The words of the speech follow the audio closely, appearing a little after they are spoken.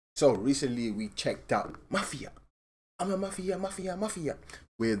So recently we checked out Mafia. I'm a Mafia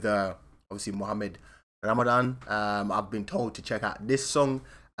with obviously Mohamed Ramadan. I've been told to check out this song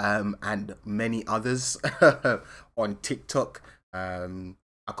and many others on TikTok.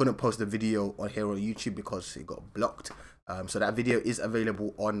 I couldn't post the video on here on YouTube because it got blocked. So that video is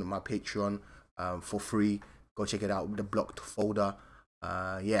available on my Patreon for free. Go check it out with the blocked folder.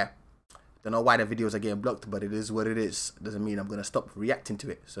 Yeah, don't know why the videos are getting blocked, but it is what it is. Doesn't mean I'm gonna stop reacting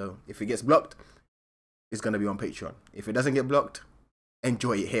to it. So if it gets blocked, it's gonna be on Patreon. If it doesn't get blocked,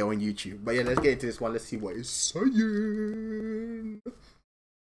 enjoy it here on YouTube. But yeah, let's get into this one. Let's see what it's saying.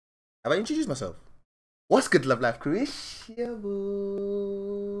 Have I introduced myself? What's good, Love Life crew? It's your boy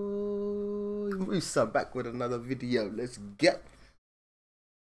MUSA back with another video. Let's get.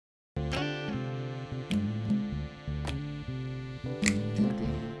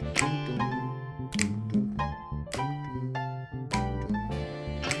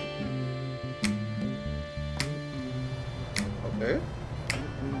 Okay.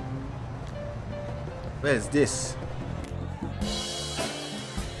 Where's this?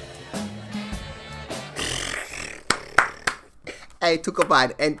 Hey, talk about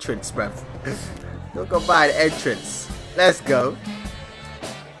an entrance, bruv. Talk about an entrance. Let's go.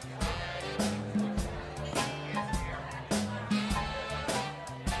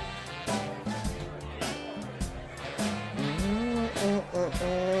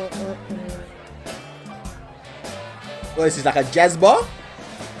 What is this, like a jazz bar?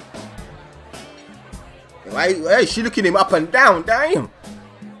 Why is she looking him up and down? Damn.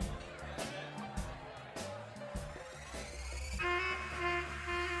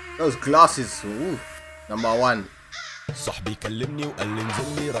 Those glasses, ooh, number one. صاحبي كلمني وقال لي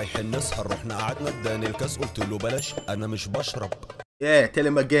انزل لي رايحين نسهر رحنا قعدنا اداني الكاس قلت له بلاش انا مش بشرب. Yeah, tell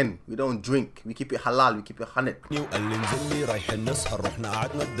him again. We don't drink. We keep it halal. We keep it 100. وقال لي انزل لي رايحين نسهر رحنا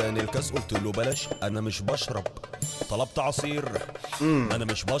قعدنا اداني الكاس قلت له بلاش انا مش بشرب. طلبت عصير انا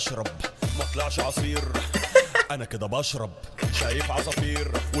مش بشرب ما طلعش عصير انا كده بشرب شايف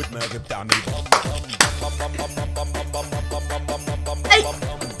عصافير ودماغي بتعمل بام بام بام بام بام بام بام بام بام بام بام.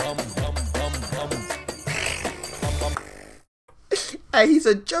 Hey, he's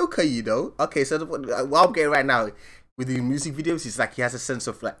a joker, you know. Okay, so what I'm getting right now with the music videos is like he has a sense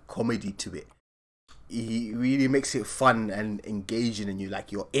of like comedy to it. He really makes it fun and engaging, and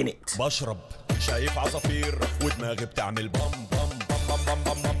you're in it. بشرب شايف عصافير ودماغي بتعمل بام بام بام بام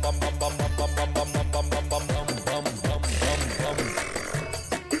بام بام بام بام.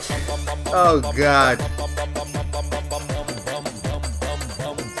 Oh God.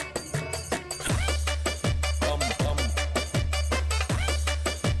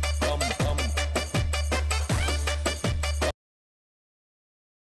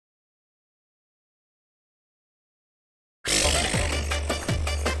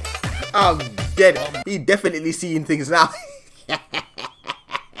 I'm dead. He definitely seeing things now.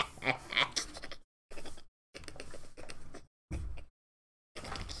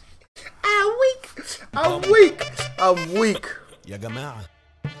 I'm weak. يا جماعة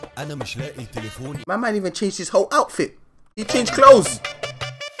أنا مش لاقي تليفوني. My man even changed his whole outfit. He changed clothes.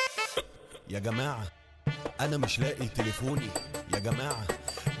 يا جماعة أنا مش لاقي تليفوني. يا جماعة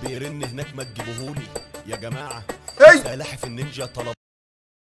بيرن هناك ما تجيبوهولي. يا جماعة سلاحف النينجا طلب.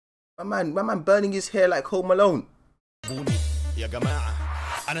 My man burning his hair like Home Alone. يا جماعة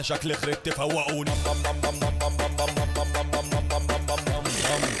أنا شكلي خربت فوقوني.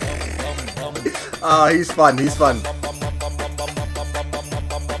 Ah, he's fun.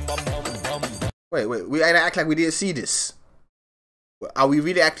 Wait, we act like we didn't see this. Are we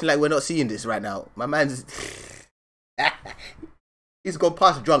really acting like we're not seeing this right now? My man's he's gone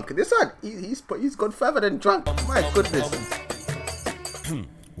past drunk. This one, he's gone further than drunk. My goodness.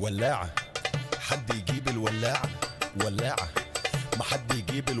 ولاعة حد يجيب الولاعة ولاعة ما حد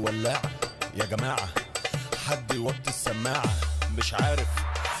يجيب الولاعة يا جماعة حد يوطي السماعة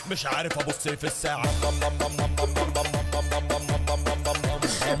مش عارف ابص في الساعة.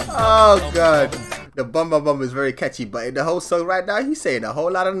 Oh God, the bum is very catchy, but in the whole song right now he's saying a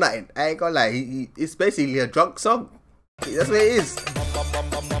whole lot of nothing. I ain't gonna lie, it's basically a drunk song. That's what it is.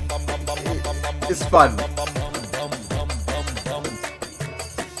 It's fun.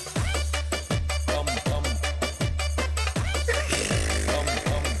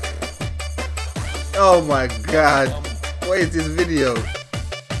 Oh my God, what is this video?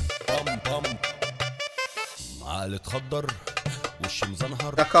 معالي تخضر وشي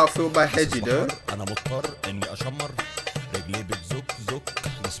مزنهر. I can't feel my head, you know. أنا مضطر إني أشمر رجلي بتزك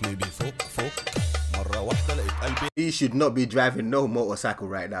جسمي بيفك مرة واحدة لقيت قلبي. He should not be driving no motorcycle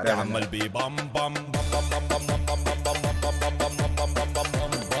right now. عمال بي بام بام بام بام بام بام بام بام بام بام بام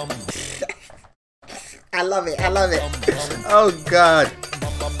بام I love it. I love it. Oh God.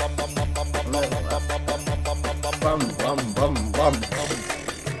 Bum bum bum bum.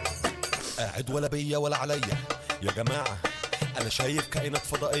 قاعد ولا بيا ولا عليا يا جماعة، أنا شايف كائنات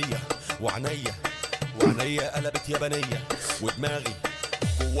فضائية وعنيا قلبت يابانية، ودماغي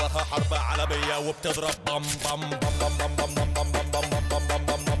جواها حرب عالمية وبتضرب بام بام بام بام بام بام بام بام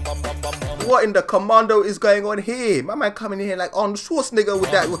بام بام بام. What in the commando is going on here? My man coming in here like Arnold Schwarzenegger with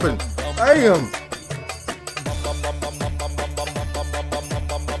that weapon. Damn.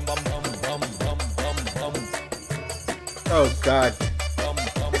 Oh God.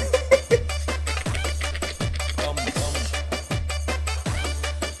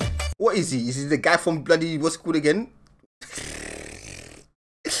 What is he? Is he the guy from bloody, what's it called again?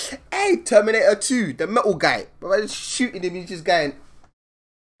 Hey, Terminator 2, the metal guy. But I'm shooting him, he's just going.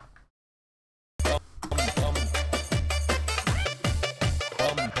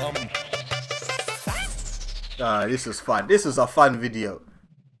 This was fun. This was a fun video.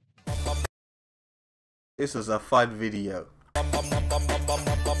 This was a fun video.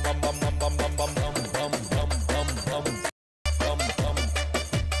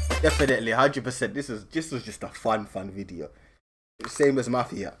 Definitely, 100%. This was just a fun video. Same as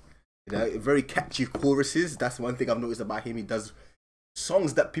Mafia. You know, very catchy choruses. That's one thing I've noticed about him. He does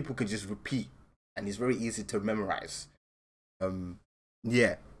songs that people can just repeat, and it's very easy to memorize.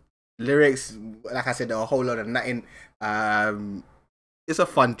 Yeah. Lyrics, like I said, there are a whole lot of nothing. It's a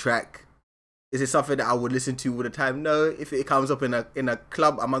fun track. Is it something that I would listen to all the time? No. If it comes up in a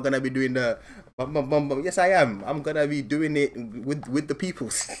club, am I gonna be doing the bum bum bum bum? Yes, I am. I'm gonna be doing it with the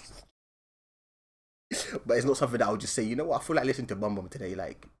peoples. But it's not something that I would just say, you know what, I feel like listening to Bum Bum today.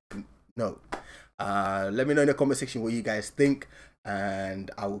 Like, no. Let me know in the comment section what you guys think,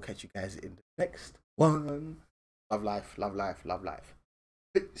 and I will catch you guys in the next one. Love life, love life, love life.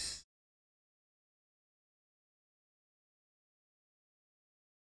 Peace.